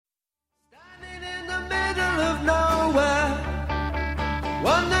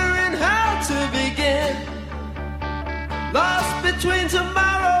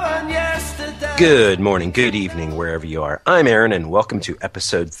Good morning, good evening, wherever you are. I'm Aaron, and welcome to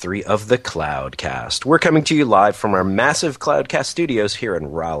episode 3 of the Cloudcast. We're coming to you live from our massive Cloudcast studios here in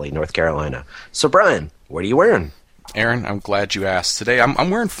Raleigh, North Carolina. So, Brian, what are you wearing? Aaron, I'm glad you asked. Today,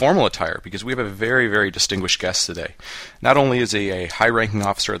 I'm wearing formal attire because we have a very, very distinguished guest today. Not only is he a high-ranking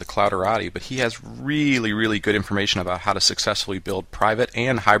officer of the Clouderati, but he has really, really good information about how to successfully build private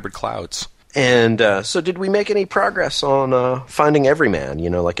and hybrid clouds. And so did we make any progress on finding every man,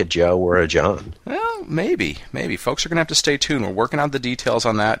 like a Joe or a John? Well, maybe. Folks are going to have to stay tuned. We're working out the details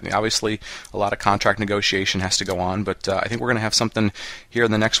on that. And obviously, a lot of contract negotiation has to go on, but I think we're going to have something here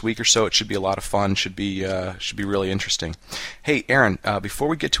in the next week or so. It should be a lot of fun. Should be really interesting. Hey, Aaron, before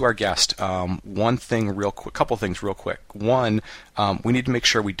we get to our guest, couple things real quick. One, we need to make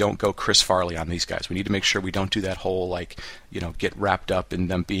sure we don't go Chris Farley on these guys. We need to make sure we don't do that whole, get wrapped up in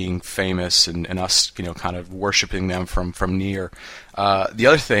them being famous and us, kind of worshiping them from near. The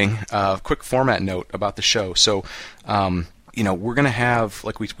other thing, quick format note about the show. So, we're going to have,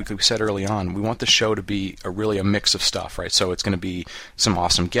 like we said early on, we want the show to be really a mix of stuff, right? So it's going to be some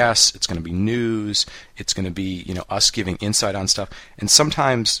awesome guests. It's going to be news. It's going to be, us giving insight on stuff. And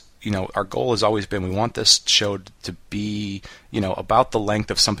sometimes, our goal has always been we want this show to be, about the length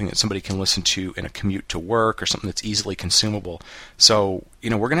of something that somebody can listen to in a commute to work or something that's easily consumable. So, we're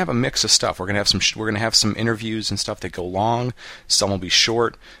going to have a mix of stuff. We're going to have some interviews and stuff that go long. Some will be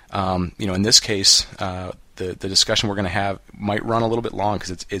short. In this case, the discussion we're going to have might run a little bit long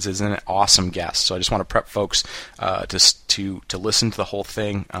because it's an awesome guest. So I just want to prep folks to listen to the whole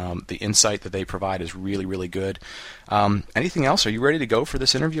thing. The insight that they provide is really, really good. Anything else? Are you ready to go for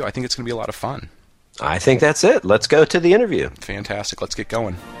this interview? I think it's going to be a lot of fun. I think that's it. Let's go to the interview. Fantastic. Let's get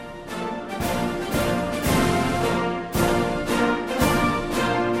going.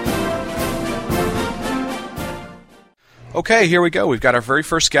 Okay, here we go. We've got our very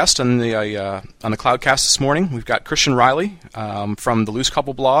first guest on the Cloudcast this morning. We've got Christian Reilly from the Loose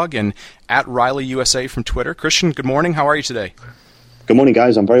Couple blog and at Reilly USA from Twitter. Christian, good morning. How are you today? Good morning,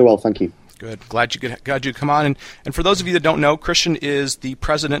 guys. I'm very well, thank you. Good. Glad you could come on. And for those of you that don't know, Christian is the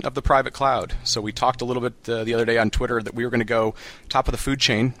president of the private cloud. So we talked a little bit the other day on Twitter that we were going to go top of the food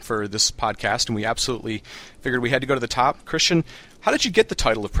chain for this podcast, and we absolutely figured we had to go to the top. Christian, how did you get the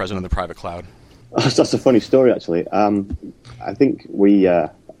title of president of the private cloud? That's a funny story, actually. I think we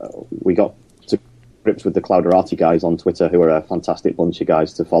got to grips with the Clouderati guys on Twitter, who are a fantastic bunch of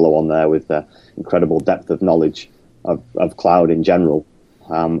guys to follow on there with incredible depth of knowledge of cloud in general.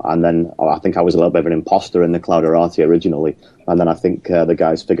 And then I think I was a little bit of an imposter in the Clouderati originally. And then I think the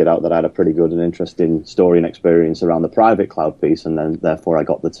guys figured out that I had a pretty good and interesting story and experience around the private cloud piece. And then therefore I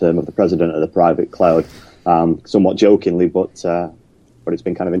got the term of the president of the private cloud, somewhat jokingly, but it's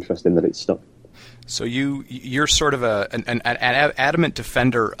been kind of interesting that it's stuck. So you're sort of an adamant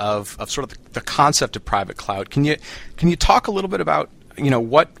defender of sort of the concept of private cloud. Can you talk a little bit about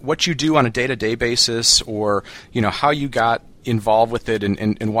what you do on a day-to-day basis, or how you got involved with it,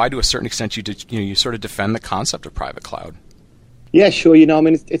 and why to a certain extent you sort of defend the concept of private cloud? Yeah, sure.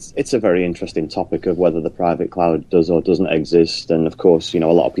 It's a very interesting topic of whether the private cloud does or doesn't exist, and of course, a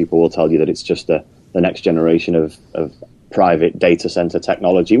lot of people will tell you that it's just the next generation of private data center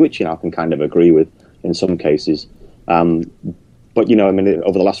technology, which I can kind of agree with in some cases. But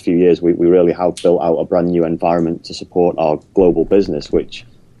over the last few years, we really have built out a brand new environment to support our global business, which,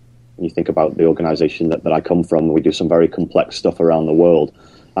 when you think about the organization that I come from, we do some very complex stuff around the world.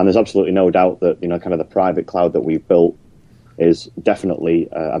 And there's absolutely no doubt that, kind of the private cloud that we've built is definitely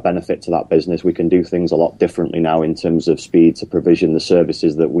a benefit to that business. We can do things a lot differently now in terms of speed to provision the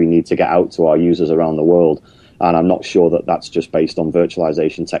services that we need to get out to our users around the world. And I'm not sure that that's just based on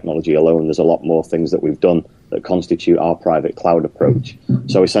virtualization technology alone. There's a lot more things that we've done that constitute our private cloud approach.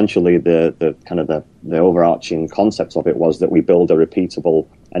 So essentially, the overarching concept of it was that we build a repeatable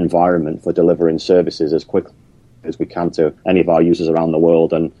environment for delivering services as quickly as we can to any of our users around the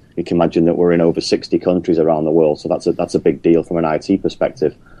world. And you can imagine that we're in over 60 countries around the world. So that's a big deal from an IT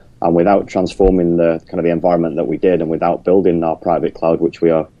perspective. And without transforming the kind of the environment that we did, and without building our private cloud, which we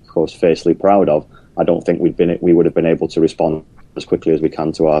are, of course, fiercely proud of, I don't think we would have been able to respond as quickly as we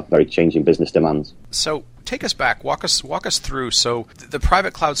can to our very changing business demands. So take us back, walk us through. So the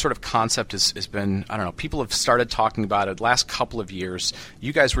private cloud sort of concept has been, people have started talking about it the last couple of years.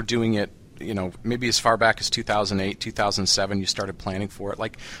 You guys were doing it, maybe as far back as 2008, 2007, you started planning for it.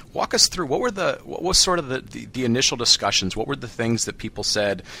 Like, walk us through, what was sort of the initial discussions? What were the things that people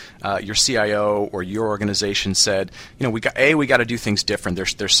said, your CIO or your organization said, we got to do things different.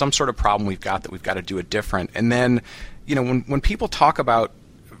 There's some sort of problem we've got that we've got to do it different. And then, when people talk about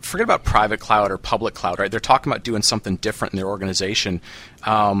forget about private cloud or public cloud, right? They're talking about doing something different in their organization.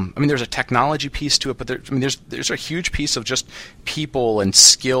 There's a technology piece to it, but there's a huge piece of just people and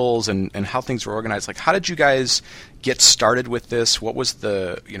skills and how things are organized. Like, how did you guys get started with this? What was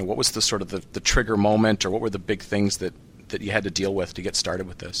the sort of the trigger moment, or what were the big things that you had to deal with to get started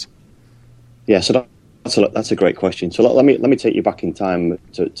with this? Yeah, so that's a great question. So let me take you back in time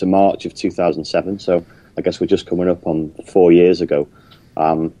to March of 2007. So I guess we're just coming up on 4 years ago.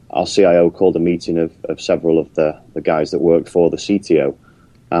 Our CIO called a meeting of several of the guys that worked for the CTO,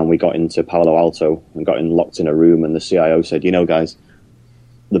 and we got into Palo Alto and got locked in a room, and the CIO said, guys,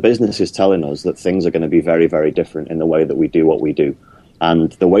 the business is telling us that things are going to be very, very different in the way that we do what we do.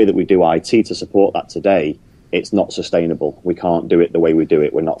 And the way that we do IT to support that today, it's not sustainable. We can't do it the way we do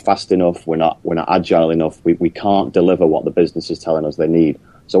it. We're not fast enough. We're not agile enough. We can't deliver what the business is telling us they need.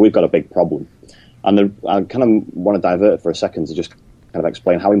 So we've got a big problem. And I kind of want to divert for a second to just kind of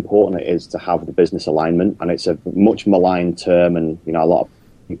explain how important it is to have the business alignment. And it's a much maligned term, and a lot of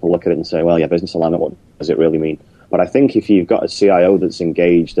people look at it and say, well, yeah, business alignment, what does it really mean? But I think if you've got a CIO that's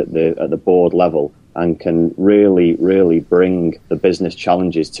engaged at the board level and can really, really bring the business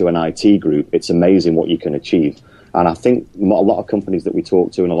challenges to an IT group, it's amazing what you can achieve. And I think a lot of companies that we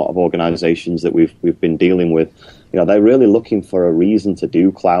talk to and a lot of organizations that we've been dealing with, they're really looking for a reason to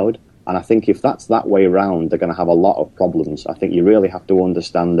do cloud. And I think if that's that way around, they're going to have a lot of problems. I think you really have to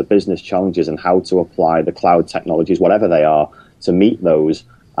understand the business challenges and how to apply the cloud technologies, whatever they are, to meet those.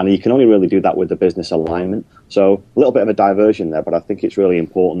 And you can only really do that with the business alignment. So a little bit of a diversion there, but I think it's really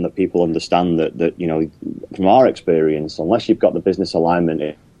important that people understand that from our experience, unless you've got the business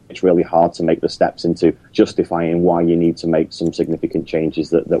alignment, it's really hard to make the steps into justifying why you need to make some significant changes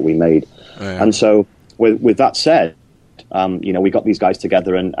that we made. Oh, yeah. And so with that said, we got these guys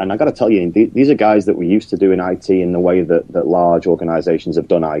together, and I got to tell you, these are guys that we used to do in IT in the way that large organizations have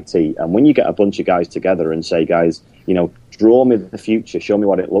done IT. And when you get a bunch of guys together and say, guys, draw me the future, show me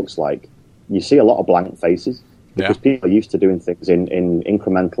what it looks like, you see a lot of blank faces, because people are used to doing things in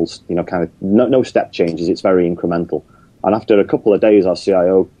incremental, kind of no step changes. It's very incremental. And after a couple of days, our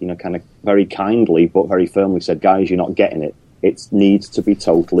CIO, kind of very kindly but very firmly said, guys, you're not getting it. It needs to be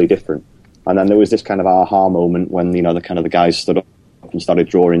totally different. And then there was this kind of aha moment when, the guys stood up and started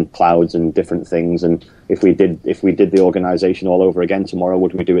drawing clouds and different things. And if we did the organization all over again tomorrow,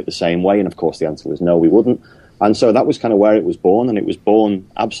 would we do it the same way? And of course the answer was no, we wouldn't. And so that was kind of where it was born, and it was born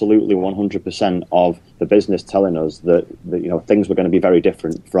absolutely 100% of the business telling us that things were going to be very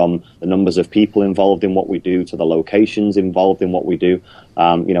different, from the numbers of people involved in what we do to the locations involved in what we do.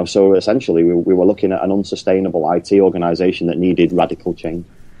 So essentially we were looking at an unsustainable IT organization that needed radical change.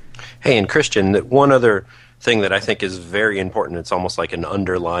 Hey, and Christian, one other thing that I think is very important, it's almost like an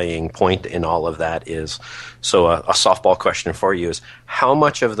underlying point in all of that is, so a softball question for you is, how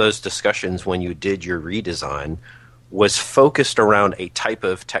much of those discussions when you did your redesign was focused around a type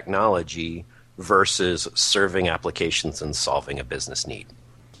of technology versus serving applications and solving a business need?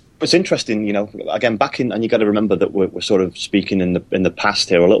 It's interesting, again, and you got to remember that we're sort of speaking in the past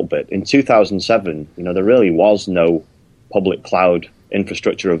here a little bit. In 2007, there really was no public cloud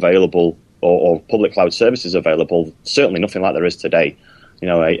infrastructure available or public cloud services available, certainly nothing like there is today.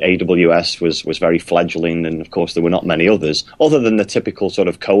 AWS was very fledgling, and of course there were not many others, other than the typical sort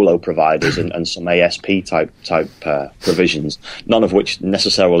of colo providers and some ASP type provisions, none of which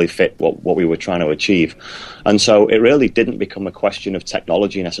necessarily fit what we were trying to achieve. And so it really didn't become a question of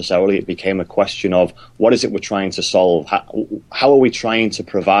technology necessarily, it became a question of what is it we're trying to solve, how are we trying to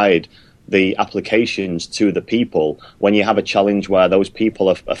provide the applications to the people when you have a challenge where those people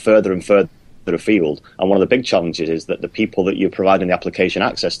are further and further afield. And one of the big challenges is that the people that you're providing the application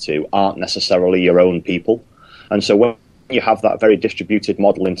access to aren't necessarily your own people. And so when you have that very distributed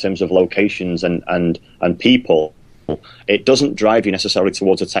model in terms of locations and people, it doesn't drive you necessarily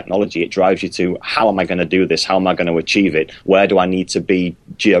towards a technology. It drives you to, how am I going to do this? How am I going to achieve it? Where do I need to be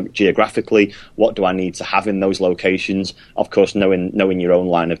geographically? What do I need to have in those locations? Of course, knowing your own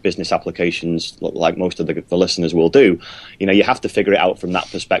line of business applications, like most of the listeners will do, you have to figure it out from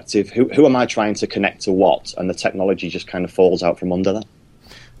that perspective. Who am I trying to connect to what? And the technology just kind of falls out from under that.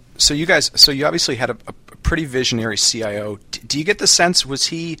 So you obviously had a pretty visionary CIO. Do you get the sense,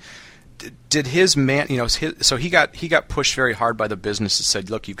 did his man, so he got pushed very hard by the business that said,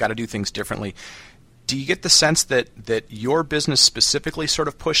 look, you've got to do things differently. Do you get the sense that your business specifically sort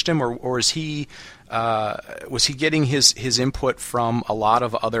of pushed him, or was he getting his input from a lot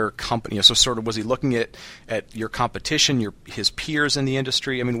of other companies? So sort of, was he looking at your competition, his peers in the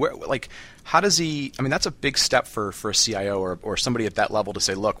industry? I mean, how does he? I mean, that's a big step for a CIO or somebody at that level to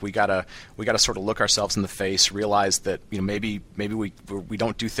say, look, we gotta sort of look ourselves in the face, realize that maybe we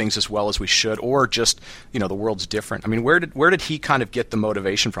don't do things as well as we should, or just the world's different. I mean, where did he kind of get the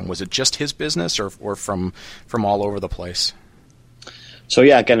motivation from? Was it just his business, or from all over the place? So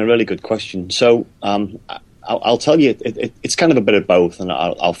yeah, again, a really good question. So I'll tell you, it's kind of a bit of both, and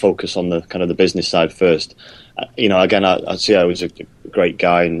I'll focus on the kind of the business side first. Again, I see I was a great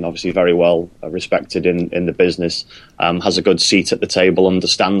guy and obviously very well respected in the business, has a good seat at the table,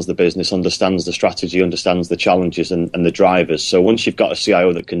 understands the business, understands the strategy, understands the challenges and the drivers. So once you've got a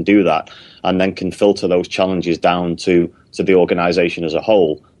CIO that can do that and then can filter those challenges down to the organization as a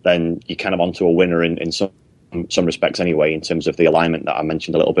whole, then you're kind of onto a winner in some respects anyway, in terms of the alignment that I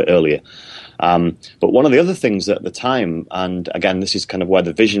mentioned a little bit earlier. But one of the other things at the time, and again, this is kind of where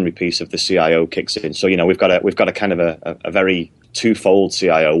the visionary piece of the CIO kicks in. So, we've got a kind of a very twofold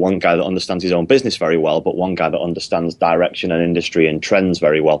CIO, one guy that understands his own business very well, but one guy that understands direction and industry and trends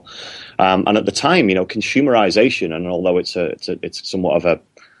very well. And at the time, consumerization, and although it's somewhat of a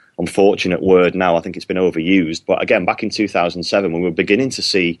unfortunate word now, I think it's been overused. But again, back in 2007, we were beginning to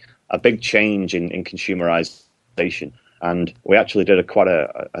see a big change in consumerization. And we actually did quite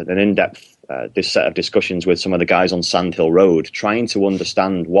an in-depth this set of discussions with some of the guys on Sand Hill Road, trying to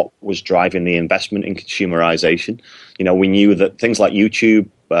understand what was driving the investment in consumerization. We knew that things like YouTube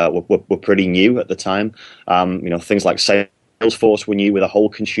were pretty new at the time. Things like Salesforce were new, with a whole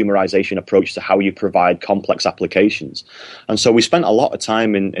consumerization approach to how you provide complex applications. And so we spent a lot of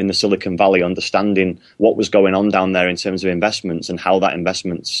time in the Silicon Valley understanding what was going on down there in terms of investments and how that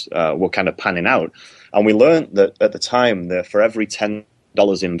investments were kind of panning out. And we learned that at the time that for every $10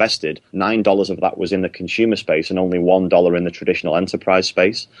 invested, $9 of that was in the consumer space and only $1 in the traditional enterprise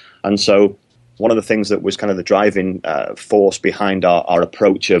space. And so one of the things that was kind of the driving force behind our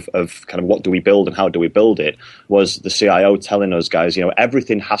approach of kind of what do we build and how do we build it was the CIO telling us, guys,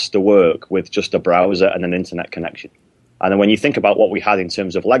 everything has to work with just a browser and an internet connection. And then when you think about what we had in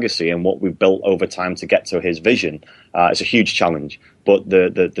terms of legacy and what we've built over time to get to his vision, it's a huge challenge. But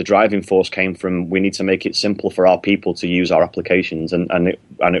the driving force came from, we need to make it simple for our people to use our applications, and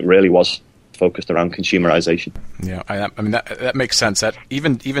it really was focused around consumerization. Yeah, I mean that makes sense. That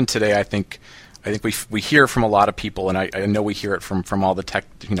even today, I think we hear from a lot of people, and I know we hear it from all the tech,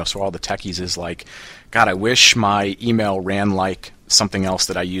 so all the techies is like, God, I wish my email ran like something else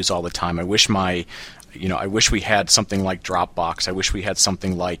that I use all the time. I wish I wish we had something like Dropbox. I wish we had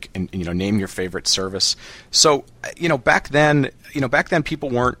something like, name your favorite service. So, back then people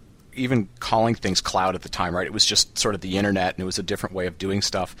weren't even calling things cloud at the time, right? It was just sort of the internet, and it was a different way of doing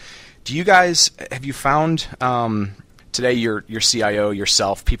stuff. Have you found today your CIO,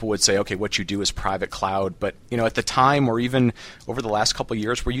 yourself, people would say, okay, what you do is private cloud, but at the time, or even over the last couple of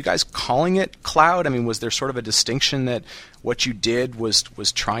years, were you guys calling it cloud? I mean, was there sort of a distinction that what you did was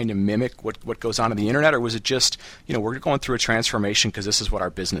trying to mimic what goes on in the internet, or was it just, we're going through a transformation because this is what our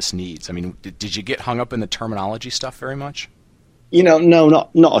business needs? I mean, did you get hung up in the terminology stuff very much? No,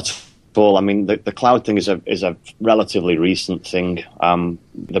 not at all. I mean, the cloud thing is a relatively recent thing.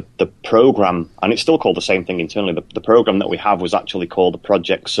 The program, and it's still called the same thing internally, the program that we have was actually called the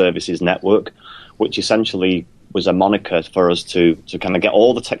Project Services Network, which essentially was a moniker for us to kind of get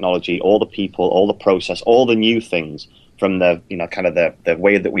all the technology, all the people, all the process, all the new things from the the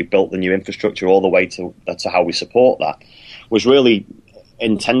way that we built the new infrastructure all the way to how we support that, was really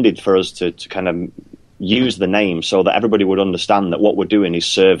intended for us to kind of use the name so that everybody would understand that what we're doing is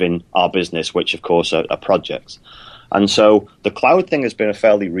serving our business, which of course are projects. And so the cloud thing has been a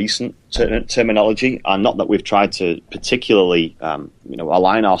fairly recent terminology, and not that we've tried to particularly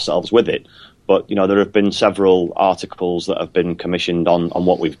align ourselves with it, but there have been several articles that have been commissioned on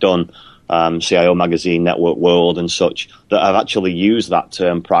what we've done, CIO Magazine, Network World and such, that have actually used that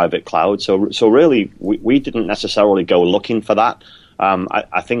term private cloud. So really we didn't necessarily go looking for that.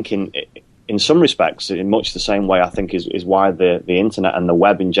 I think in some respects, in much the same way, I think is why the internet and the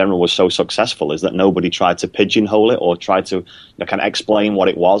web in general was so successful, is that nobody tried to pigeonhole it or try to kind of explain what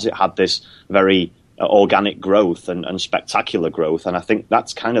it was. It had this very organic growth and spectacular growth. And I think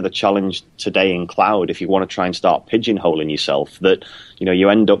that's kind of the challenge today in cloud. If you want to try and start pigeonholing yourself, that you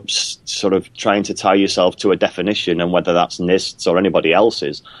end up sort of trying to tie yourself to a definition, and whether that's NIST's or anybody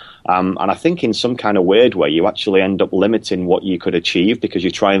else's. And I think in some kind of weird way, you actually end up limiting what you could achieve, because you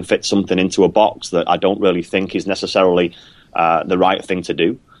try and fit something into a box that I don't really think is necessarily the right thing to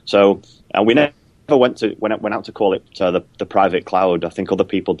do. So we never went out to call it the private cloud. I think other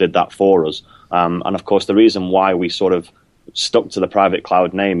people did that for us. And of course, the reason why we sort of stuck to the private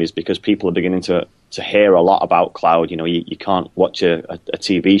cloud name is because people are beginning to hear a lot about cloud. You can't watch a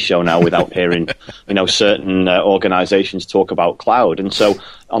TV show now without hearing, certain organizations talk about cloud. And so,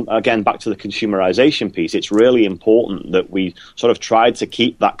 again, back to the consumerization piece, it's really important that we sort of tried to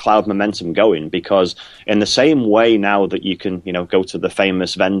keep that cloud momentum going, because in the same way now that you can, go to the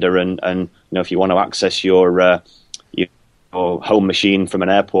famous vendor and if you want to access your home machine from an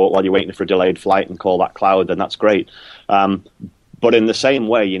airport while you're waiting for a delayed flight and call that cloud, then that's great. But in the same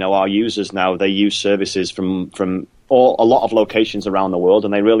way, our users now, they use services from a lot of locations around the world,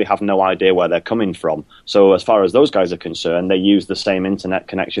 and they really have no idea where they're coming from. So as far as those guys are concerned, they use the same internet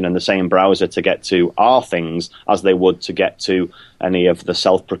connection and the same browser to get to our things as they would to get to any of the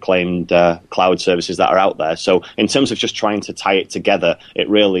self-proclaimed cloud services that are out there. So in terms of just trying to tie it together, it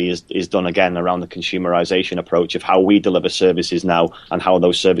really is done again around the consumerization approach of how we deliver services now and how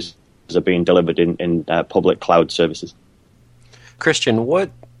those services are being delivered in public cloud services. Christian,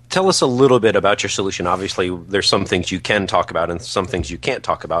 tell us a little bit about your solution. Obviously, there's some things you can talk about and some things you can't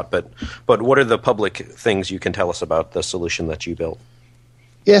talk about, but what are the public things you can tell us about the solution that you built?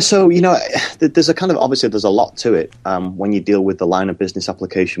 Yeah, so, there's there's a lot to it. When you deal with the line of business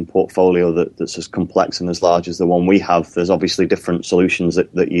application portfolio that's as complex and as large as the one we have, there's obviously different solutions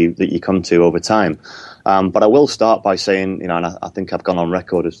that you come to over time. But I will start by saying, and I think I've gone on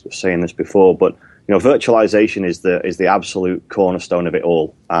record as saying this before, but virtualization is the absolute cornerstone of it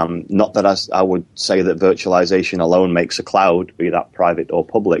all. Not that I would say that virtualization alone makes a cloud, be that private or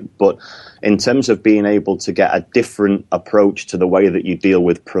public, but in terms of being able to get a different approach to the way that you deal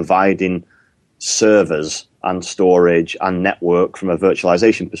with providing servers and storage and network from a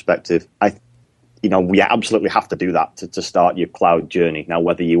virtualization perspective, we absolutely have to do that to start your cloud journey. Now,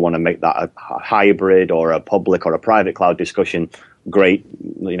 whether you want to make that a hybrid or a public or a private cloud discussion, great.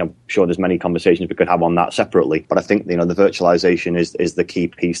 Sure, there's many conversations we could have on that separately, but I think the virtualization is the key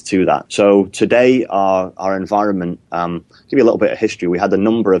piece to that. So today, our environment, give you a little bit of history. We had a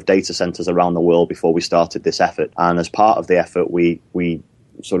number of data centers around the world before we started this effort, and as part of the effort, we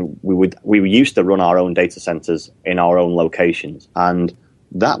used to run our own data centers in our own locations, and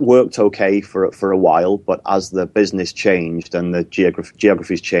that worked okay for a while, but as the business changed and the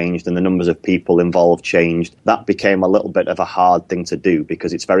geographies changed and the numbers of people involved changed, that became a little bit of a hard thing to do,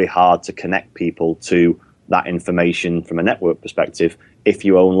 because it's very hard to connect people to that information from a network perspective if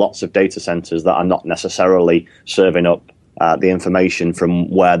you own lots of data centers that are not necessarily serving up the information from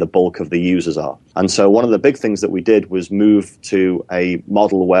where the bulk of the users are. And so one of the big things that we did was move to a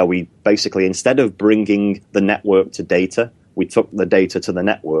model where we basically, instead of bringing the network to data, we took the data to the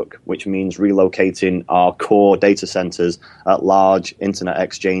network, which means relocating our core data centers at large internet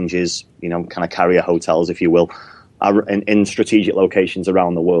exchanges, kind of carrier hotels, if you will, in strategic locations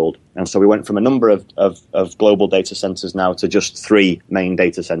around the world. And so we went from a number of global data centers now to just 3 main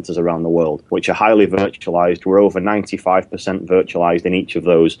data centers around the world, which are highly virtualized. We're over 95% virtualized in each of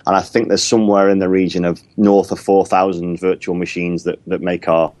those. And I think there's somewhere in the region of north of 4,000 virtual machines that make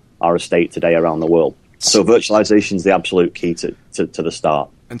our estate today around the world. So virtualization is the absolute key to the start.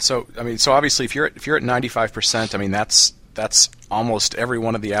 And so obviously, if you're at 95%, that's almost every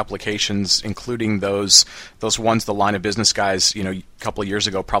one of the applications, including those ones the line of business guys, a couple of years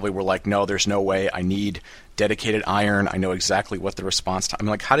ago probably were like, no, there's no way. I need dedicated iron. I know exactly what the response time.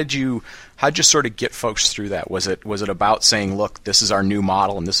 How'd you sort of get folks through that? Was it about saying, look, this is our new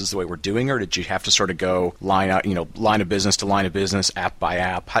model and this is the way we're doing it, or did you have to sort of go line of business to line of business, app by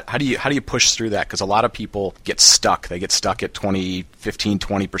app? How do you push through that? Because a lot of people get stuck. They get stuck at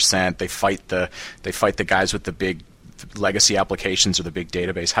 20%. They fight the guys with the big legacy applications or the big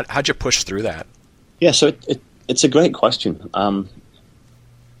database. How'd you push through that? Yeah, so it's a great question.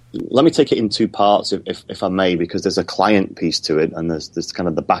 Let me take it in 2 parts, if I may, because there's a client piece to it and there's kind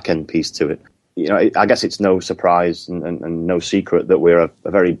of the back end piece to it. I guess it's no surprise and no secret that we're a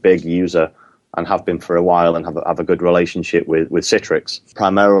very big user and have been for a while and have a good relationship with Citrix,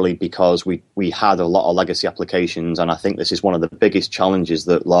 primarily because we had a lot of legacy applications, and I think this is one of the biggest challenges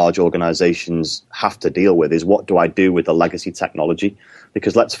that large organizations have to deal with, is what do I do with the legacy technology?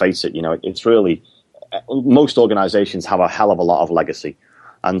 Because let's face it, it's really, most organizations have a hell of a lot of legacy.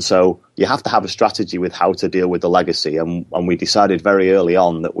 And so you have to have a strategy with how to deal with the legacy, and we decided very early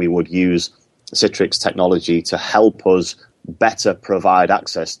on that we would use Citrix technology to help us better provide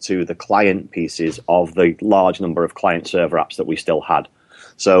access to the client pieces of the large number of client server apps that we still had.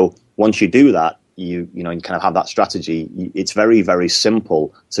 So once you do that, you kind of have that strategy. It's very, very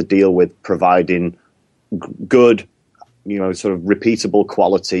simple to deal with providing good, sort of repeatable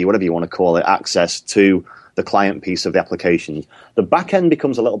quality, whatever you want to call it, access to the client piece of the applications. The back end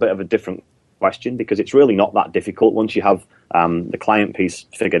becomes a little bit of a different question, because it's really not that difficult once you have the client piece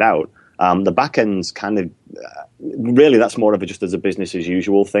figured out. The back end's kind of really, that's more of just as a business as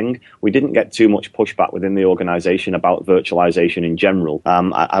usual thing. We didn't get too much pushback within the organization about virtualization in general.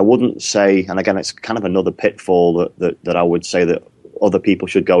 I wouldn't say, and again, it's kind of another pitfall that I would say that other people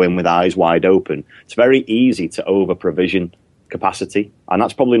should go in with eyes wide open. It's very easy to over provision capacity, and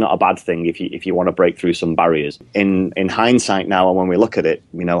that's probably not a bad thing if you want to break through some barriers. In hindsight now, and when we look at it,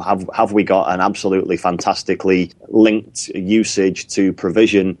 have we got an absolutely fantastically linked usage to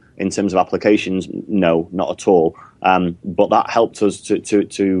provision in terms of applications? No, not at all. But that helped us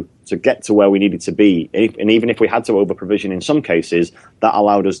to get to where we needed to be. And even if we had to over provision in some cases, that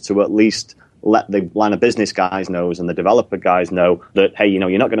allowed us to at least let the line of business guys know and the developer guys know that, hey,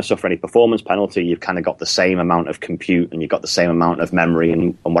 you're not going to suffer any performance penalty. You've kind of got the same amount of compute and you've got the same amount of memory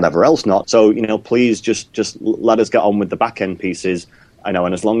and whatever else not. So, please just let us get on with the back end pieces. And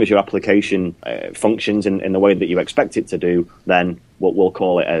as long as your application functions in the way that you expect it to do, then we'll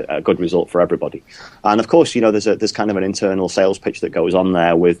call it a good result for everybody. And of course, there's kind of an internal sales pitch that goes on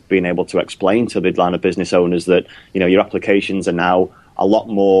there with being able to explain to the line of business owners that, your applications are now a lot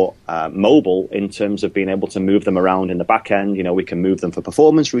more mobile in terms of being able to move them around in the back end. We can move them for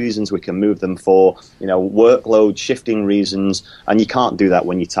performance reasons. We can move them for, workload shifting reasons. And you can't do that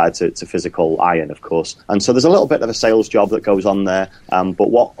when you're tied to physical iron, of course. And so there's a little bit of a sales job that goes on there. But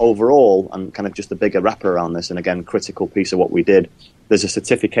what overall, and kind of just a bigger wrapper around this, and again, critical piece of what we did, there's a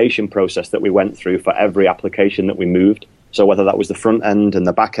certification process that we went through for every application that we moved. So whether that was the front end and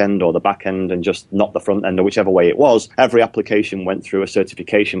the back end, or the back end and just not the front end, or whichever way it was, every application went through a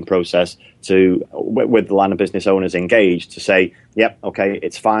certification process with the line of business owners engaged to say, yep, okay,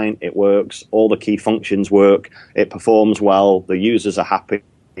 it's fine, it works, all the key functions work, it performs well, the users are happy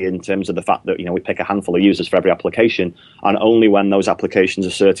in terms of the fact that, we pick a handful of users for every application, and only when those applications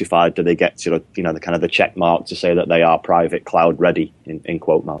are certified do they get the kind of the check mark to say that they are private cloud ready in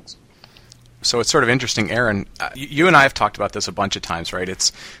quote marks. So it's sort of interesting, Aaron. You and I have talked about this a bunch of times, right?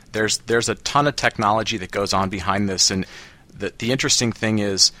 There's a ton of technology that goes on behind this, and the interesting thing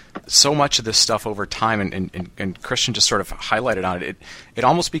is so much of this stuff over time, and Christian just sort of highlighted on it. It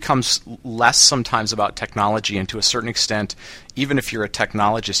almost becomes less sometimes about technology, and to a certain extent, even if you're a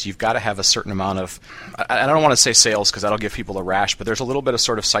technologist, you've got to have a certain amount of, I don't want to say sales because that'll give people a rash, but there's a little bit of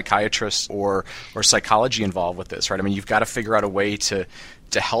sort of psychiatrist or psychology involved with this, right? I mean, you've got to figure out a way to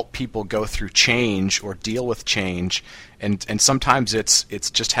help people go through change or deal with change, and sometimes it's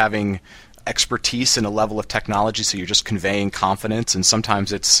just having expertise in a level of technology, so you're just conveying confidence, and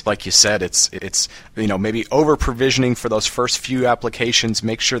sometimes it's like you said, it's maybe over provisioning for those first few applications,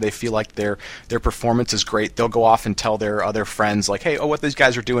 make sure they feel like their performance is great. They'll go off and tell their other friends like, hey, what these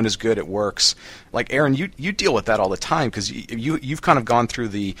guys are doing is good, it works. Like Aaron, you deal with that all the time because you've kind of gone through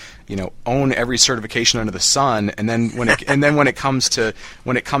the own every certification under the sun, and then when it comes to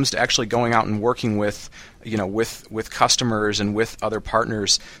actually going out and working with customers and with other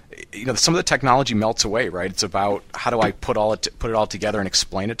partners, some of the technology melts away, right? It's about how do I put it all together and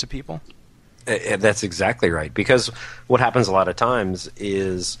explain it to people? That's exactly right. Because what happens a lot of times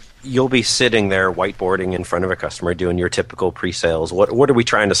is you'll be sitting there whiteboarding in front of a customer doing your typical pre-sales. What are we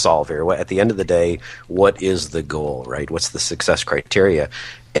trying to solve here? At the end of the day, what is the goal, right? What's the success criteria?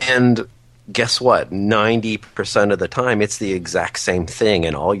 And guess what? 90% of the time, it's the exact same thing,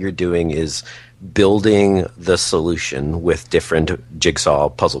 and all you're doing is building the solution with different jigsaw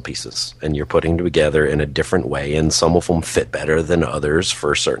puzzle pieces, and you're putting them together in a different way, and some of them fit better than others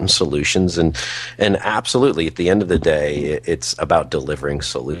for certain solutions, and absolutely at the end of the day it's about delivering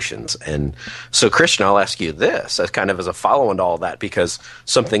solutions. And so Christian, I'll ask you this as kind of as a follow-on to all that, because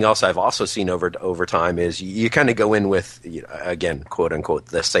something else I've also seen over time is you kind of go in with, again, quote unquote,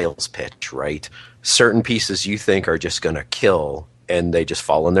 the sales pitch, right? Certain pieces you think are just going to kill, and they just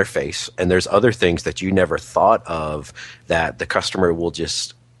fall on their face. And there's other things that you never thought of that the customer will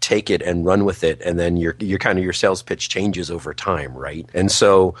just take it and run with it, and then your sales pitch changes over time, right? And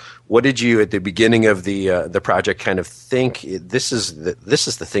so, what did you at the beginning of the project kind of think? This is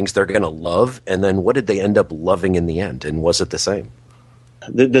the things they're going to love, and then what did they end up loving in the end? And was it the same?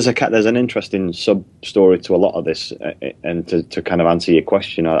 There's an interesting sub story to a lot of this, and to kind of answer your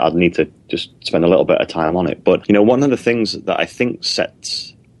question, I'd need to just spend a little bit of time on it. But one of the things that I think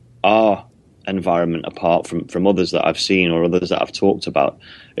sets our environment apart from others that I've seen or others that I've talked about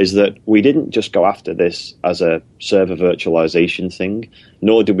is that we didn't just go after this as a server virtualization thing,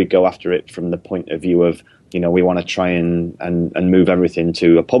 nor did we go after it from the point of view of we want to try and move everything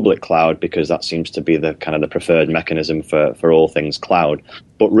to a public cloud because that seems to be the kind of the preferred mechanism for all things cloud.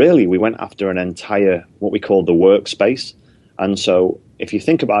 But really, we went after an entire, what we call the workspace. And so if you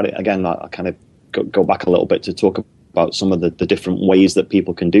think about it, again, I kind of go back a little bit to talk about some of the different ways that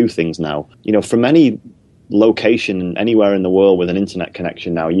people can do things now. From any location anywhere in the world with an internet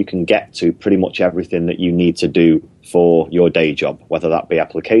connection now, you can get to pretty much everything that you need to do for your day job, whether that be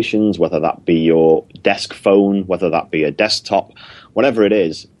applications, whether that be your desk phone, whether that be a desktop, whatever it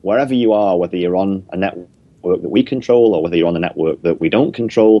is, wherever you are, whether you're on a network that we control or whether you're on a network that we don't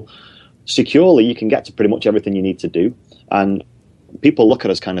control, securely you can get to pretty much everything you need to do. And people look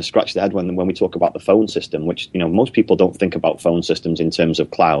at us kind of scratch their head when we talk about the phone system, which, most people don't think about phone systems in terms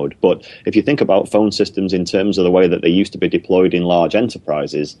of cloud. But if you think about phone systems in terms of the way that they used to be deployed in large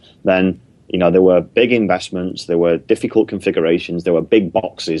enterprises, then, there were big investments, there were difficult configurations, there were big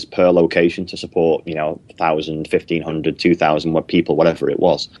boxes per location to support, 1,000, 1,500, 2,000 people, whatever it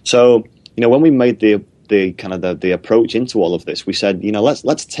was. So, when we made the approach into all of this, we said,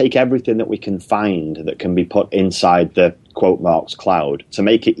 let's take everything that we can find that can be put inside the quote marks cloud to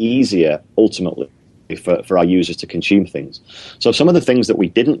make it easier ultimately for our users to consume things. So some of the things that we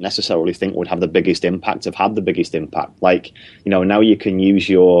didn't necessarily think would have the biggest impact have had the biggest impact. Like, now you can use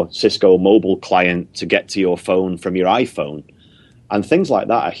your Cisco mobile client to get to your phone from your iPhone. And things like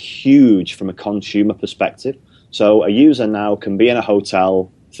that are huge from a consumer perspective. So a user now can be in a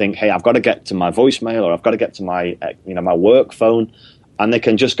hotel, think, hey, I've got to get to my voicemail or I've got to get to my, my work phone. And they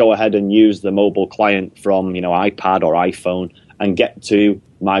can just go ahead and use the mobile client from, iPad or iPhone and get to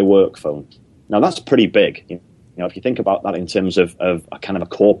my work phone. Now, that's pretty big. If you think about that in terms of a kind of a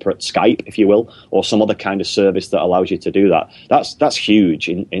corporate Skype, if you will, or some other kind of service that allows you to do that, that's huge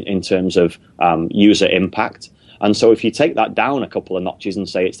in terms of user impact. And so if you take that down a couple of notches and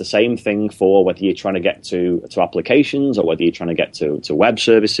say it's the same thing for whether you're trying to get to applications or whether you're trying to get to web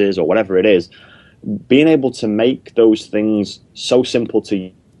services or whatever it is, being able to make those things so simple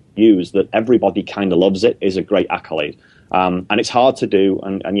to use that everybody kind of loves it is a great accolade. And it's hard to do,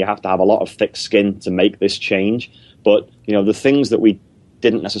 and you have to have a lot of thick skin to make this change. But, the things that we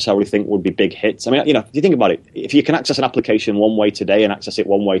didn't necessarily think would be big hits. I mean, if you think about it, if you can access an application one way today and access it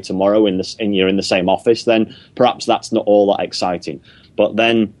one way tomorrow and you're in the same office, then perhaps that's not all that exciting. But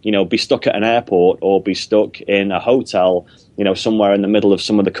then, be stuck at an airport or be stuck in a hotel, somewhere in the middle of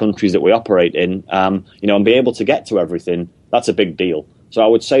some of the countries that we operate in, and be able to get to everything, that's a big deal. So I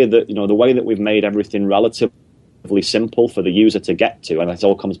would say that, the way that we've made everything relatively simple for the user to get to, and it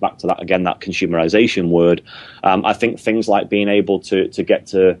all comes back to that again, that consumerization word. I think things like being able to get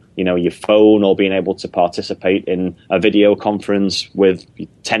to your phone or being able to participate in a video conference with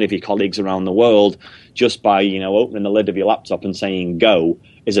 10 of your colleagues around the world just by opening the lid of your laptop and saying go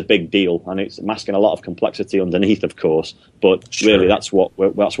is a big deal, and it's masking a lot of complexity underneath, of course. But sure, really, that's what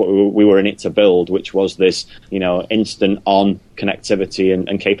we were in it to build, which was this instant on connectivity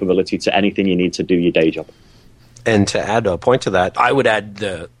and capability to anything you need to do your day job. And to add a point to that, I would add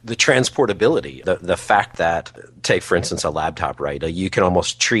the transportability, the fact that, take for instance a laptop, right? You can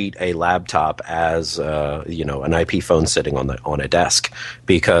almost treat a laptop as an IP phone sitting on a desk,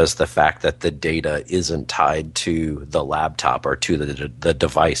 because the fact that the data isn't tied to the laptop or to the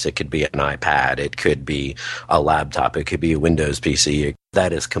device. It could be an iPad, it could be a laptop, it could be a Windows PC.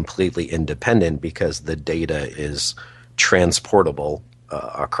 That is completely independent because the data is transportable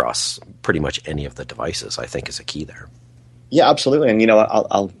across pretty much any of the devices, I think is a key there. Yeah, absolutely. And,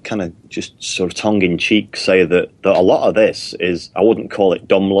 I'll kind of just sort of tongue-in-cheek say that a lot of this is, I wouldn't call it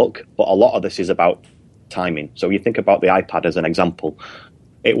dumb luck, but a lot of this is about timing. So you think about the iPad as an example.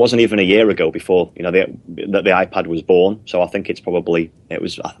 It wasn't even a year ago before, that the iPad was born. So I think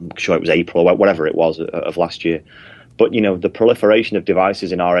I'm sure it was April or whatever it was of last year. But, the proliferation of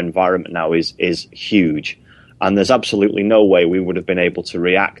devices in our environment now is huge. And there's absolutely no way we would have been able to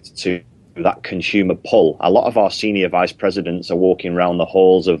react to that consumer pull. A lot of our senior vice presidents are walking around the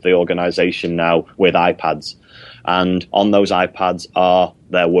halls of the organization now with iPads. And on those iPads are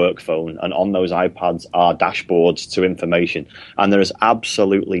their work phone. And on those iPads are dashboards to information. And there is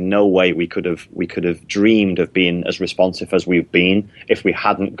absolutely no way we could have dreamed of being as responsive as we've been if we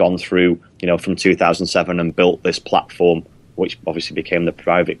hadn't gone through, from 2007 and built this platform, which obviously became the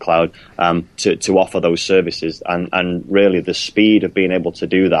private cloud, to offer those services. And really the speed of being able to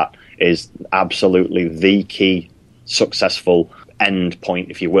do that is absolutely the key successful end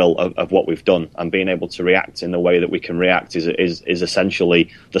point, if you will, of what we've done. And being able to react in the way that we can react is essentially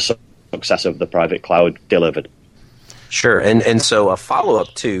the success of the private cloud delivered. Sure. And so a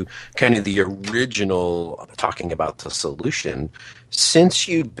follow-up to kind of the original talking about the solution, since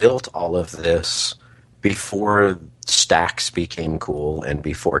you built all of this before stacks became cool and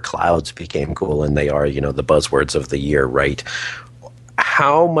before clouds became cool, and they are, the buzzwords of the year, right?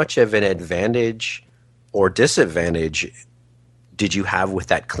 How much of an advantage or disadvantage did you have with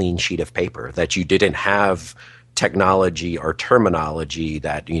that clean sheet of paper, that you didn't have technology or terminology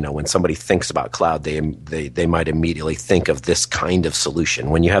that, when somebody thinks about cloud, they might immediately think of this kind of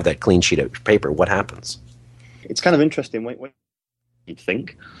solution. When you have that clean sheet of paper, what happens? It's kind of interesting when you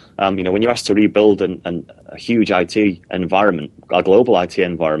think, when you're asked to rebuild a huge IT environment, a global IT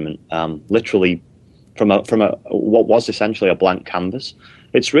environment, literally from what was essentially a blank canvas.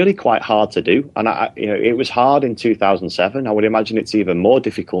 It's really quite hard to do, and it was hard in 2007. I would imagine it's even more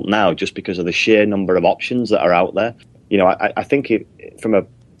difficult now, just because of the sheer number of options that are out there. I think from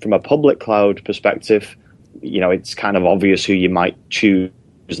a public cloud perspective, it's kind of obvious who you might choose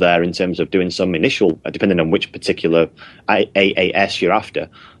there in terms of doing some initial, depending on which particular AAS you're after.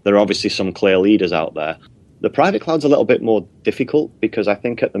 There are obviously some clear leaders out there. The private cloud's a little bit more difficult, because I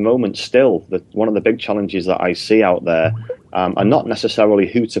think at the moment still one of the big challenges that I see out there are not necessarily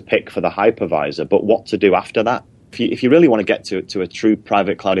who to pick for the hypervisor, but what to do after that. If you really want to get to a true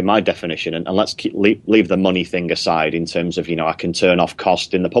private cloud, in my definition, and let's leave the money thing aside in terms of, I can turn off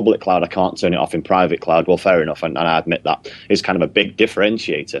cost in the public cloud, I can't turn it off in private cloud. Well, fair enough, and I admit that is kind of a big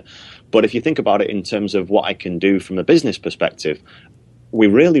differentiator. But if you think about it in terms of what I can do from a business perspective, we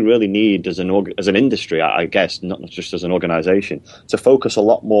really, really need, as an industry, I guess, not just as an organization, to focus a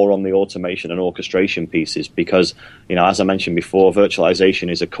lot more on the automation and orchestration pieces, because, as I mentioned before, virtualization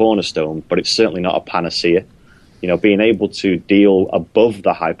is a cornerstone, but it's certainly not a panacea. Being able to deal above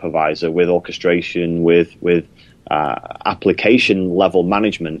the hypervisor with orchestration, with application level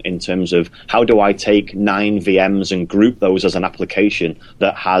management, in terms of how do I take 9 VMs and group those as an application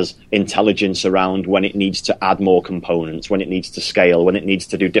that has intelligence around when it needs to add more components, when it needs to scale, when it needs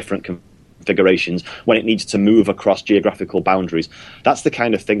to do different configurations, when it needs to move across geographical boundaries. That's the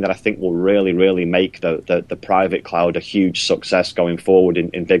kind of thing that I think will really, really make the private cloud a huge success going forward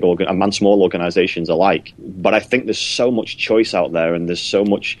in big and small organizations alike. But I think there's so much choice out there, and there's so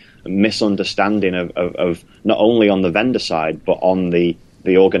much misunderstanding of not only on the vendor side, but on the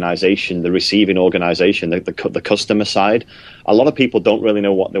organization, the receiving organization, the customer side. A lot of people don't really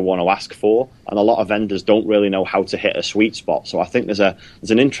know what they want to ask for, and a lot of vendors don't really know how to hit a sweet spot. So I think there's an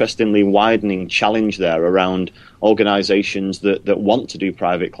interestingly widening challenge there around organizations that want to do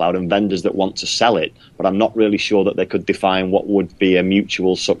private cloud and vendors that want to sell it, but I'm not really sure that they could define what would be a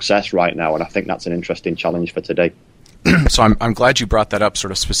mutual success right now, and I think that's an interesting challenge for today. So I'm glad you brought that up sort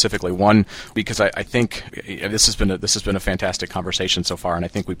of specifically. One, because I think this has been a fantastic conversation so far, and I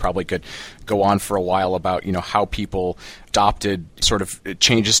think we probably could go on for a while about how people adopted sort of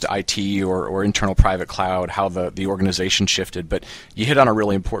changes to IT or internal private cloud, how the organization shifted. But you hit on a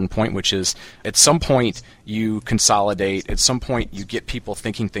really important point, which is at some point you consolidate, at some point you get people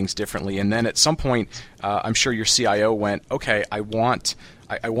thinking things differently, and then at some point I'm sure your CIO went, okay, I want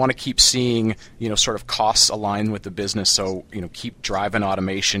to keep seeing, sort of costs align with the business. So, keep driving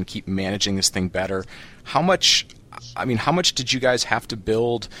automation, keep managing this thing better. How much did you guys have to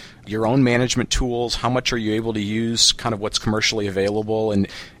build your own management tools? How much are you able to use kind of what's commercially available? And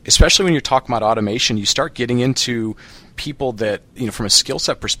especially when you're talking about automation, you start getting into people that, from a skill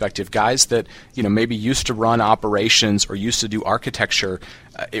set perspective, guys that, maybe used to run operations or used to do architecture.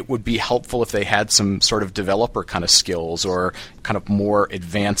 It would be helpful if they had some sort of developer kind of skills or kind of more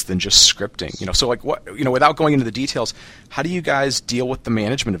advanced than just scripting. So like what, without going into the details, how do you guys deal with the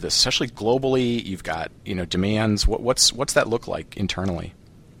management of this, especially globally? You've got, demands. What's that look like internally?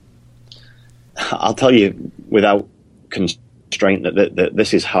 I'll tell you without constraint that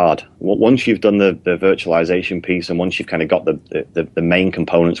this is hard. Once you've done the virtualization piece, and once you've kind of got the main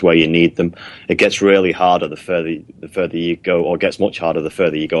components where you need them, it gets really harder the further you go, or gets much harder the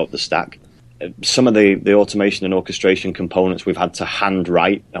further you go up the stack. Some of the automation and orchestration components we've had to hand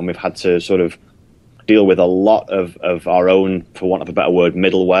write, and we've had to sort of deal with a lot of our own, for want of a better word,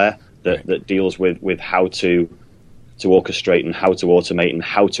 middleware that deals with how to orchestrate and how to automate and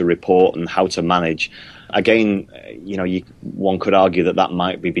how to report and how to manage. Again, one could argue that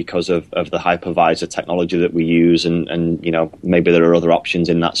might be because of the hypervisor technology that we use, and maybe there are other options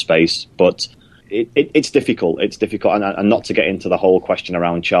in that space, but it's difficult. It's difficult, and not to get into the whole question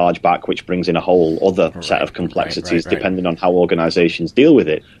around chargeback, which brings in a whole other set of complexities depending on how organizations deal with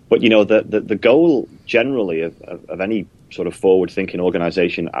it. But the goal generally of any sort of forward-thinking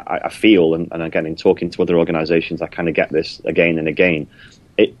organization, I feel, and again, in talking to other organizations, I kind of get this again and again.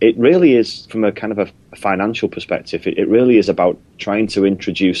 It really is, from a kind of a financial perspective, it really is about trying to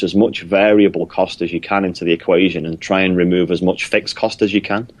introduce as much variable cost as you can into the equation and try and remove as much fixed cost as you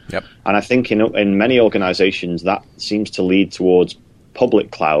can. Yep. And I think in many organizations that seems to lead towards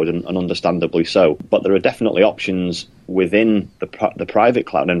public cloud, and understandably so. But there are definitely options within the private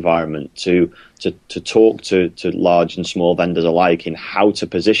cloud environment to talk to large and small vendors alike in how to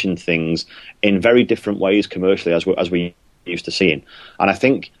position things in very different ways commercially, as we used to seeing. And I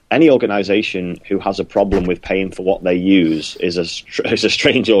think any organization who has a problem with paying for what they use is a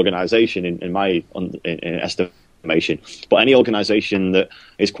strange organization in my estimation. But any organization that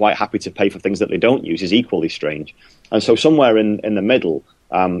is quite happy to pay for things that they don't use is equally strange. And so somewhere in the middle,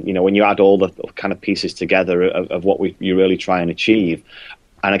 when you add all the kind of pieces together of what you really try and achieve.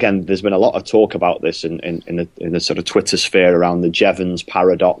 And again, there's been a lot of talk about this in the sort of Twitter sphere around the Jevons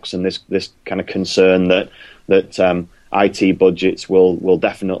paradox, and this kind of concern that IT budgets will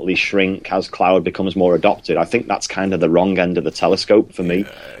definitely shrink as cloud becomes more adopted. I think that's kind of the wrong end of the telescope for me.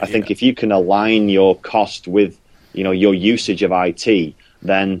 I think if you can align your cost with your usage of IT,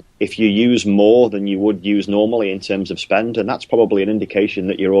 then if you use more than you would use normally in terms of spend, and that's probably an indication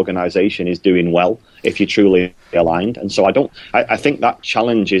that your organization is doing well if you're truly aligned. And so I think that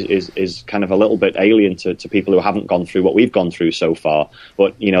challenge is kind of a little bit alien to people who haven't gone through what we've gone through so far.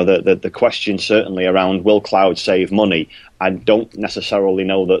 But the question certainly around will cloud save money, I don't necessarily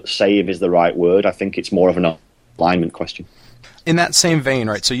know that save is the right word. I think it's more of an alignment question. In that same vein,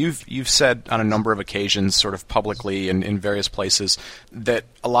 right, so you've said on a number of occasions, sort of publicly and in various places, that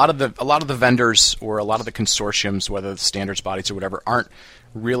a lot of the vendors or a lot of the consortiums, whether the standards bodies or whatever, aren't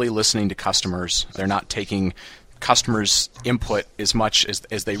really listening to customers. They're not taking customers' input as much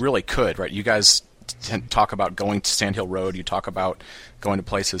as they really could, right? You guys talk about going to Sand Hill Road. You talk about going to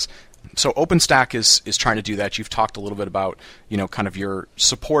places. So OpenStack is trying to do that. You've talked a little bit about, kind of your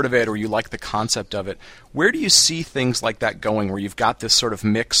support of it, or you like the concept of it. Where do you see things like that going, where you've got this sort of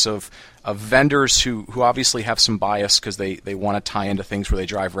mix of vendors who obviously have some bias because they want to tie into things where they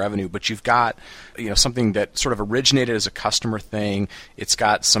drive revenue, but you've got something that sort of originated as a customer thing. It's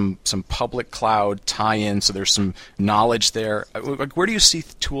got some public cloud tie-in, so there's some knowledge there. Like, where do you see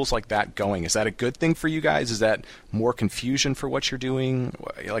tools like that going? Is that a good thing for you guys? Is that more confusion for what you're doing?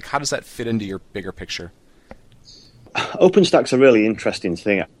 Like, how does that fit into your bigger picture? OpenStack's a really interesting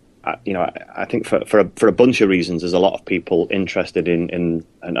thing. I think for a bunch of reasons, there's a lot of people interested in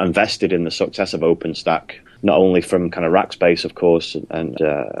and invested in the success of OpenStack, not only from kind of Rackspace, of course, and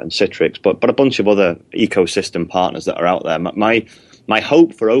Citrix, but a bunch of other ecosystem partners that are out there. My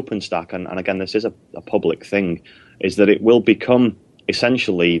hope for OpenStack, and again, this is a public thing, is that it will become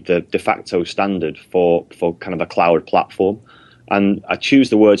essentially the de facto standard for kind of a cloud platform. And I choose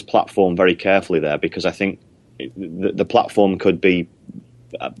the words platform very carefully there, because I think the platform could be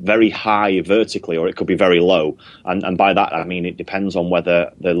very high vertically, or it could be very low. And by that, I mean, it depends on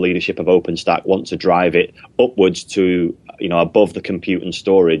whether the leadership of OpenStack want to drive it upwards to, above the compute and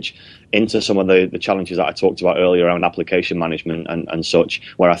storage into some of the challenges that I talked about earlier around application management and such,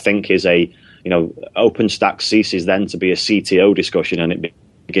 where I think is OpenStack ceases then to be a CTO discussion and it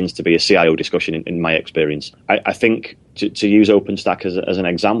begins to be a CIO discussion in my experience. I think to use OpenStack as an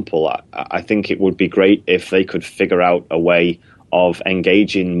example, I think it would be great if they could figure out a way of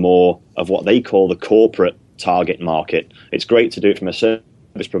engaging more of what they call the corporate target market. It's great to do it from a service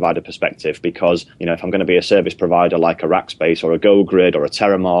provider perspective, because if I'm going to be a service provider like a Rackspace or a GoGrid or a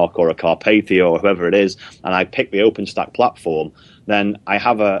Terramark or a Carpathia or whoever it is, and I pick the OpenStack platform, then I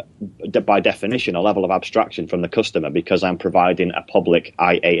have by definition, a level of abstraction from the customer because I'm providing a public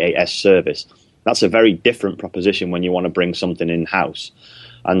IaaS service. That's a very different proposition when you want to bring something in-house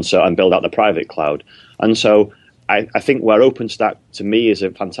and build out the private cloud. And so I think where OpenStack, to me, is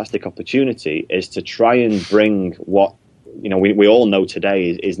a fantastic opportunity is to try and bring what we all know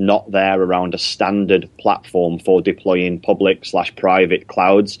today is not there around a standard platform for deploying public/private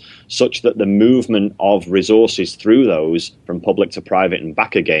clouds, such that the movement of resources through those from public to private and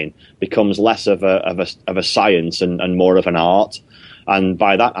back again becomes less of a science and more of an art. And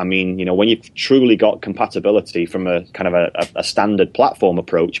by that, I mean, when you've truly got compatibility from a kind of a standard platform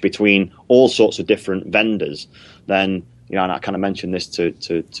approach between all sorts of different vendors, then, and I kind of mentioned this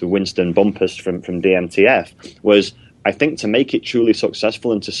to Winston Bumpus from DMTF, was I think to make it truly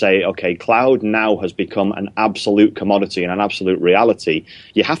successful and to say, okay, cloud now has become an absolute commodity and an absolute reality,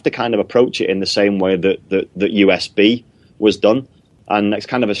 you have to kind of approach it in the same way that USB was done. And it's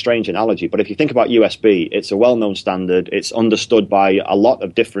kind of a strange analogy, but if you think about USB, it's a well-known standard. It's understood by a lot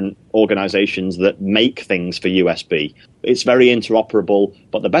of different organizations that make things for USB. It's very interoperable,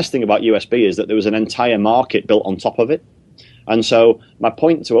 but the best thing about USB is that there was an entire market built on top of it. And so my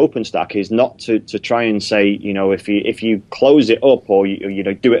point to OpenStack is not to try and say, if you close it up or you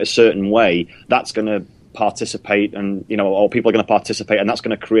do it a certain way, that's going to participate and, or people are going to participate and that's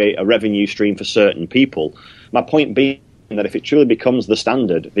going to create a revenue stream for certain people. My point being that if it truly becomes the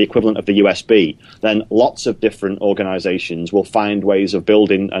standard, the equivalent of the USB, then lots of different organizations will find ways of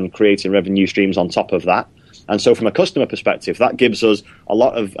building and creating revenue streams on top of that. And so from a customer perspective, that gives us a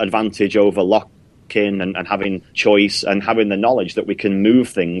lot of advantage over lock-in and having choice and having the knowledge that we can move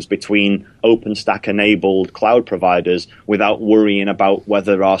things between OpenStack-enabled cloud providers without worrying about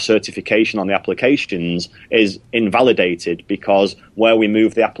whether our certification on the applications is invalidated, because where we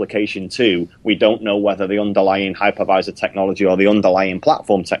move the application to, we don't know whether the underlying hypervisor technology or the underlying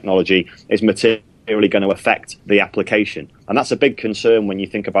platform technology is materially going to affect the application. And that's a big concern when you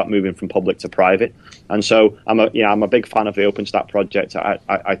think about moving from public to private. And so I'm a big fan of the OpenStack project.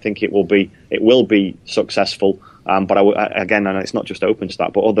 I think it will be successful. But again, and it's not just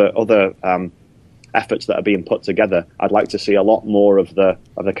OpenStack, but other efforts that are being put together. I'd like to see a lot more of the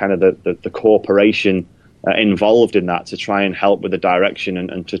kind of the corporation involved in that, to try and help with the direction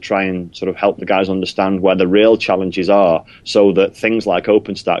and to try and sort of help the guys understand where the real challenges are, so that things like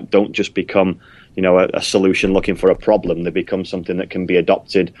OpenStack don't just become a solution looking for a problem. They become something that can be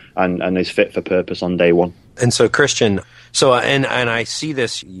adopted and is fit for purpose on day one. And so, Christian, and I see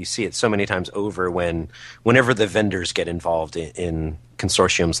this, you see it so many times over whenever the vendors get involved in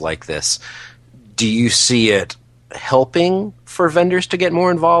consortiums like this. Do you see it helping for vendors to get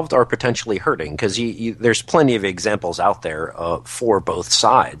more involved, or potentially hurting? Because there's plenty of examples out there for both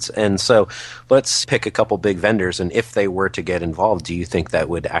sides. And so let's pick a couple big vendors, and if they were to get involved, do you think that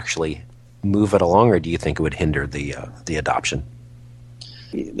would actually move it along, or do you think it would hinder the adoption?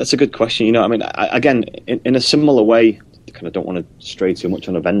 That's a good question. Again, in a similar way, I kind of don't want to stray too much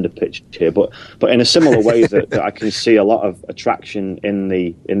on a vendor pitch here, but in a similar way that I can see a lot of attraction in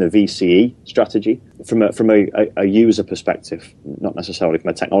the VCE strategy from a user perspective, not necessarily from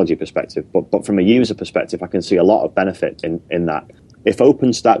a technology perspective, but from a user perspective, I can see a lot of benefit in that. If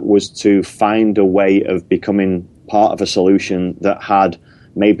OpenStack was to find a way of becoming part of a solution that had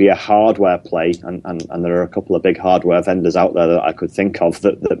maybe a hardware play, and there are a couple of big hardware vendors out there that I could think of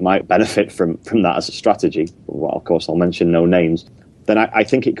that might benefit from that as a strategy. Well, of course, I'll mention no names. Then I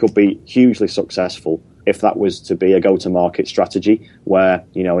think it could be hugely successful if that was to be a go-to-market strategy where,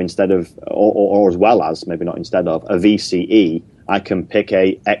 instead of, or as well as, maybe not instead of, a VCE, I can pick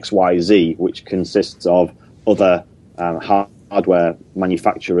a XYZ, which consists of other hardware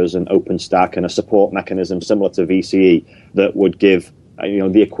manufacturers and OpenStack and a support mechanism similar to VCE that would give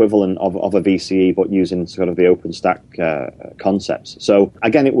the equivalent of a VCE, but using sort of the OpenStack concepts. So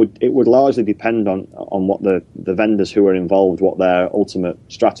again, it would largely depend on what the vendors who are involved, what their ultimate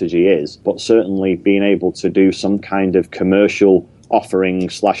strategy is. But certainly being able to do some kind of commercial offering /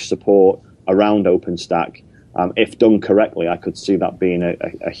 support around OpenStack, if done correctly, I could see that being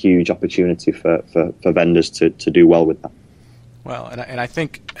a huge opportunity for vendors to do well with that. Well, and I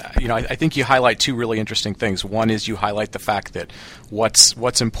think I think you highlight two really interesting things. One is you highlight the fact that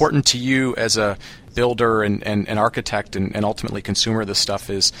what's important to you as a builder and architect and ultimately consumer of this stuff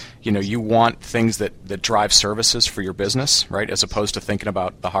is you want things that drive services for your business, right? As opposed to thinking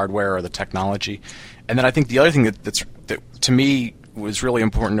about the hardware or the technology. And then I think the other thing that to me was really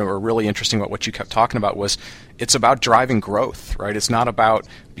important or really interesting about what you kept talking about was it's about driving growth, right? It's not about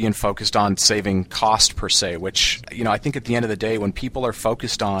being focused on saving cost per se, which, I think at the end of the day, when people are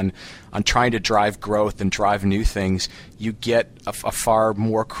focused on trying to drive growth and drive new things, you get a far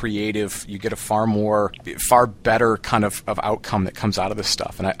more creative, you get a far better kind of outcome that comes out of this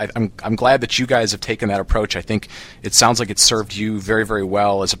stuff. And I'm glad that you guys have taken that approach. I think it sounds like it's served you very, very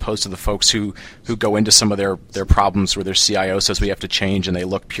well, as opposed to the folks who go into some of their problems where their CIO says we have to change and they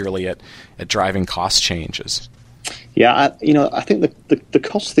look purely at driving cost changes. Yeah, I think the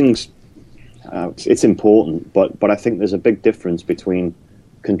cost thing's it's important, but I think there's a big difference between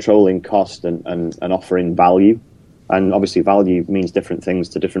controlling cost and offering value. And obviously value means different things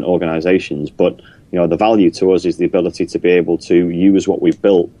to different organizations, but the value to us is the ability to be able to use what we've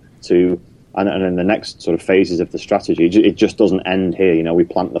built to, and in the next sort of phases of the strategy, it just doesn't end here. We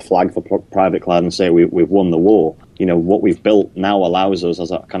plant the flag for private cloud and say we've won the war. What we've built now allows us,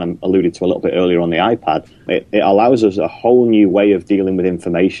 as I kind of alluded to a little bit earlier on the iPad, it allows us a whole new way of dealing with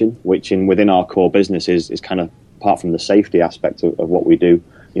information, which within our core business is kind of, apart from the safety aspect of what we do,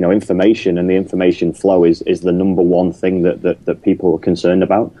 information and the information flow is the number one thing that people are concerned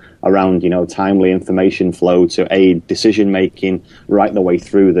about around, timely information flow to aid decision making right the way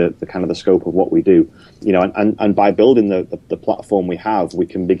through the kind of the scope of what we do. And by building the platform we have, we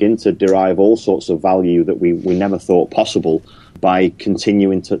can begin to derive all sorts of value that we never thought possible by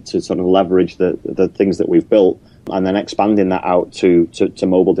continuing to sort of leverage the things that we've built, and then expanding that out to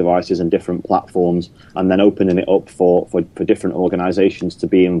mobile devices and different platforms, and then opening it up for different organizations to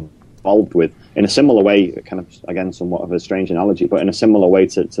be involved with. In a similar way, kind of, again, somewhat of a strange analogy, but in a similar way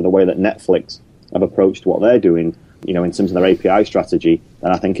to the way that Netflix have approached what they're doing, in terms of their API strategy,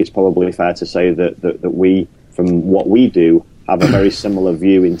 then I think it's probably fair to say that we, from what we do, have a very similar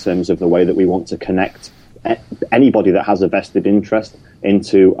view in terms of the way that we want to connect anybody that has a vested interest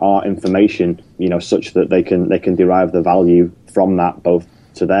into our information, such that they can derive the value from that, both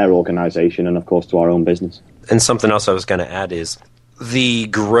to their organization and, of course, to our own business. And something else I was going to add is the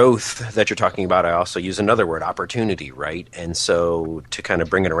growth that you're talking about. I also use another word, opportunity, right? And so to kind of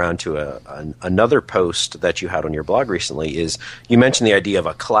bring it around to another post that you had on your blog recently is you mentioned the idea of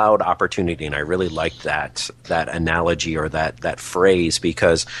a cloud opportunity, and I really liked that analogy or that phrase,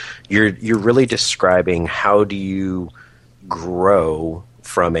 because you're really describing how do you grow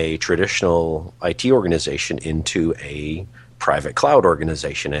from a traditional IT organization into a private cloud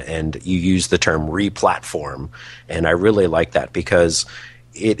organization, and you use the term re-platform, and I really like that because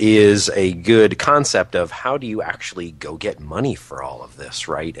it is a good concept of how do you actually go get money for all of this,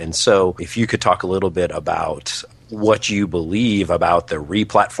 right? And so if you could talk a little bit about what you believe about the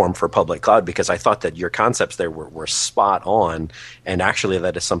re-platform for public cloud, because I thought that your concepts there were spot on, and actually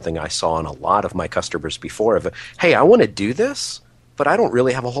that is something I saw in a lot of my customers before of, hey, I want to do this, but I don't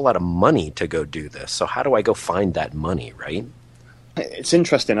really have a whole lot of money to go do this. So how do I go find that money, right? It's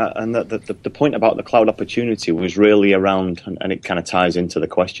interesting, and the point about the cloud opportunity was really around, and it kind of ties into the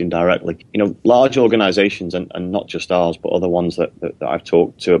question directly. Large organizations, and not just ours, but other ones that I've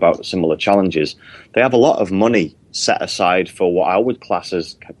talked to about similar challenges, they have a lot of money set aside for what I would class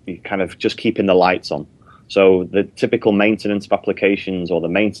as kind of just keeping the lights on. So the typical maintenance of applications or the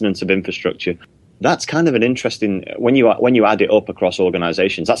maintenance of infrastructure, that's kind of an interesting, when you add it up across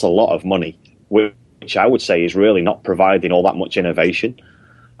organizations, that's a lot of money, which I would say is really not providing all that much innovation.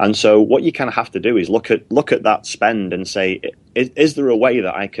 And so what you kind of have to do is look at that spend and say, is there a way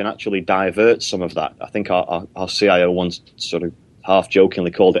that I can actually divert some of that? I think our CIO once sort of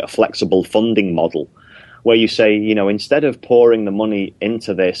half-jokingly called it a flexible funding model, where you say, instead of pouring the money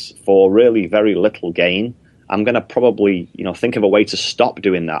into this for really very little gain, I'm going to probably, think of a way to stop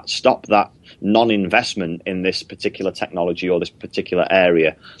doing that, stop that non-investment in this particular technology or this particular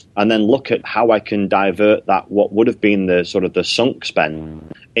area, and then look at how I can divert that, what would have been the sort of the sunk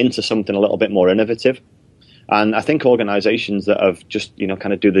spend, into something a little bit more innovative. And I think organizations that have just,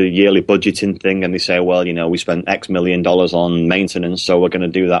 kind of do the yearly budgeting thing and they say, well, we spent X million dollars on maintenance, so we're going to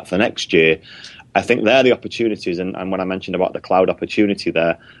do that for next year. I think they're the opportunities, and when I mentioned about the cloud opportunity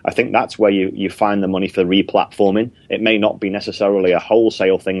there, I think that's where you find the money for re-platforming. It may not be necessarily a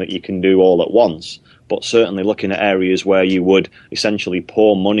wholesale thing that you can do all at once, but certainly looking at areas where you would essentially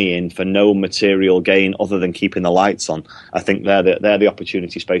pour money in for no material gain other than keeping the lights on. I think they're the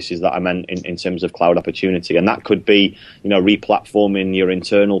opportunity spaces that I meant in terms of cloud opportunity, and that could be re-platforming your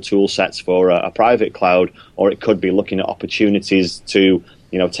internal tool sets for a private cloud, or it could be looking at opportunities to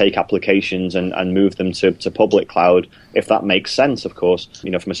take applications and move them to public cloud, if that makes sense, of course,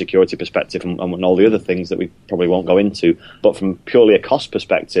 from a security perspective and all the other things that we probably won't go into. But from purely a cost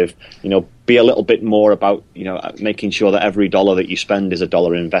perspective, be a little bit more about, making sure that every dollar that you spend is a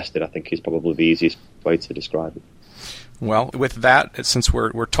dollar invested, I think is probably the easiest way to describe it. Well, with that, since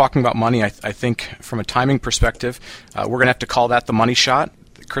we're talking about money, I think from a timing perspective, we're going to have to call that the money shot.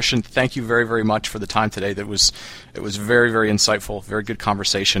 Christian, thank you very, very much for the time today. It was very, very insightful, very good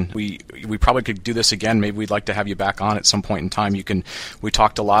conversation. We probably could do this again. Maybe we'd like to have you back on at some point in time. We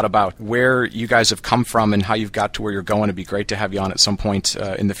talked a lot about where you guys have come from and how you've got to where you're going. It'd be great to have you on at some point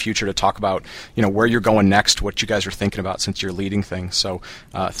in the future to talk about where you're going next, what you guys are thinking about since you're leading things. So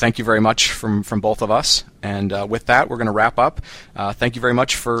thank you very much from both of us. And with that, we're going to wrap up. Thank you very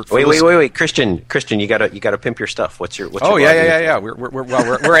much for wait, Christian, you gotta pimp your stuff. What's your yeah.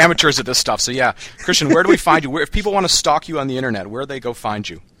 We're amateurs at this stuff. So yeah, Christian, where do we find you? If people want to stalk you on the internet, where do they go find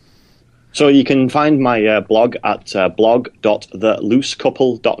you? So you can find my blog at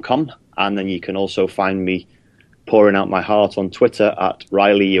blog.theloosecouple.com, and then you can also find me pouring out my heart on Twitter at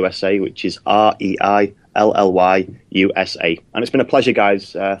Reilly USA, which is REILLY USA. And it's been a pleasure,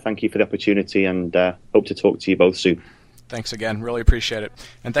 guys. Thank you for the opportunity, and hope to talk to you both soon. Thanks again. Really appreciate it.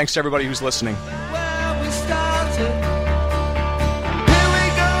 And thanks to everybody who's listening.